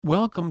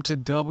Welcome to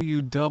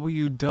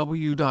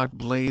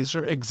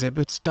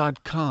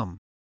www.blazerexhibits.com.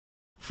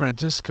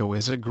 Francisco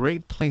is a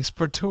great place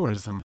for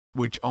tourism,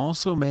 which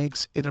also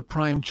makes it a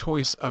prime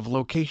choice of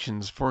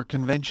locations for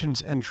conventions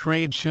and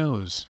trade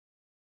shows.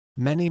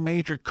 Many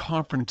major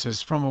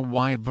conferences from a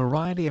wide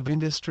variety of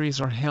industries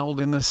are held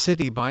in the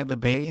city by the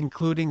Bay,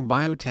 including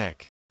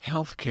biotech,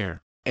 healthcare,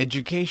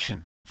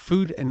 education,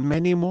 food and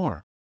many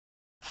more.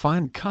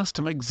 Find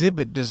custom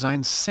exhibit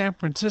designs San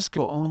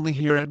Francisco only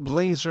here at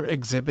Blazer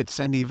Exhibits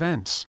and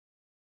Events.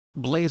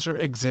 Blazer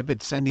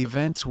Exhibits and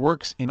Events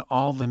works in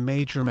all the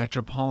major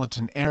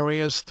metropolitan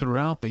areas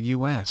throughout the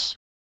U.S.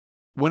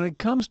 When it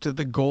comes to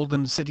the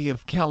Golden City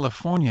of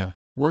California,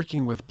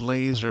 working with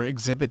Blazer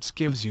Exhibits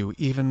gives you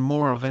even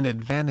more of an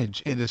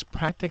advantage. It is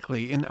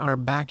practically in our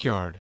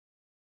backyard.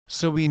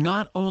 So we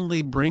not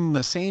only bring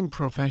the same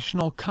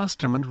professional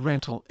custom and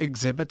rental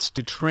exhibits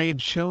to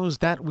trade shows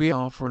that we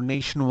offer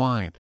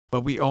nationwide,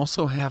 but we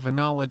also have a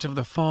knowledge of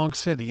the Fog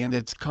City and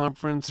its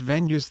conference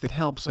venues that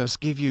helps us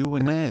give you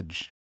an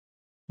edge.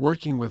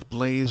 Working with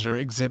Blazer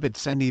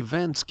Exhibits and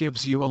Events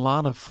gives you a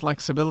lot of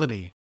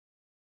flexibility.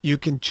 You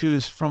can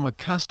choose from a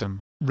custom,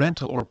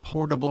 rental or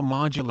portable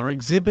modular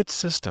exhibit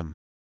system.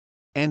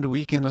 And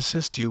we can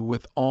assist you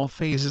with all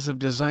phases of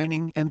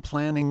designing and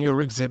planning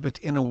your exhibit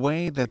in a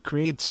way that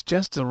creates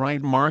just the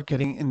right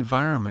marketing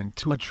environment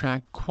to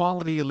attract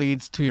quality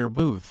leads to your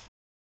booth.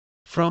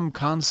 From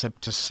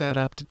concept to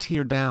setup to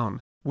tear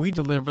down, we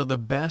deliver the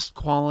best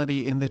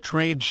quality in the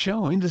trade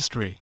show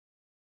industry.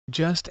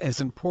 Just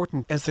as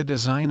important as the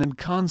design and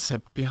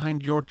concept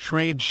behind your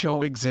trade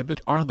show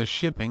exhibit are the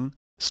shipping,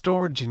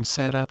 storage and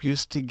setup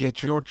used to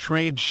get your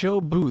trade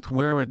show booth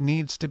where it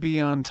needs to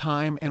be on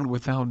time and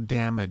without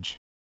damage.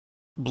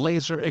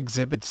 Blazer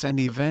Exhibits and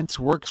Events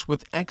works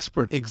with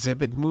expert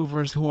exhibit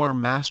movers who are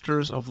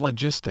masters of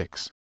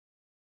logistics.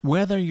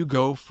 Whether you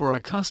go for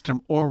a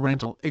custom or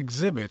rental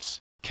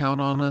exhibits,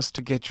 count on us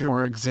to get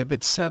your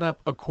exhibit set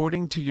up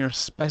according to your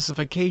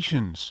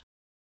specifications.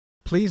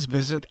 Please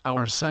visit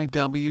our site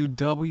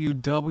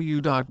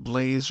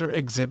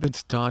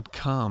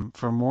www.blazerexhibits.com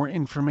for more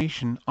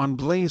information on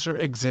Blazer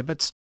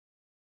Exhibits.